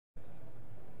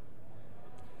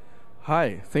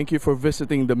Hi, thank you for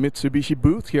visiting the Mitsubishi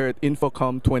booth here at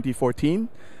InfoComm 2014.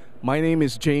 My name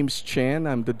is James Chan.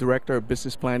 I'm the Director of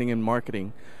Business Planning and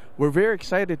Marketing. We're very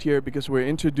excited here because we're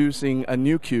introducing a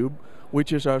new cube,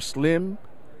 which is our slim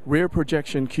rear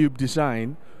projection cube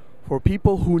design for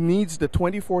people who needs the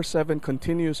 24/7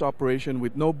 continuous operation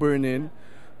with no burn-in,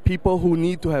 people who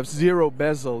need to have zero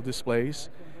bezel displays,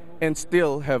 and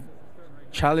still have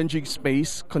challenging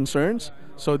space concerns,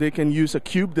 so they can use a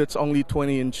cube that's only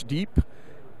 20-inch deep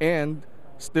and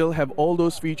still have all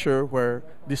those features where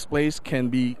displays can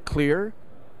be clear,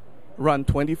 run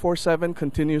 24/7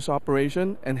 continuous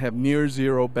operation, and have near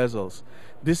zero bezels.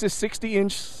 This is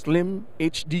 60-inch slim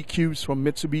HD cubes from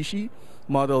Mitsubishi,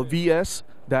 model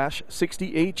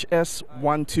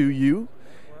VS-60HS12U.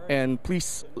 And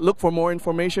please look for more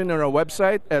information on our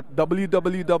website at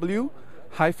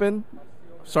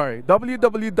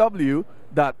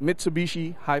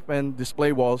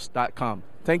www.mitsubishi-displaywalls.com.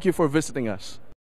 Thank you for visiting us.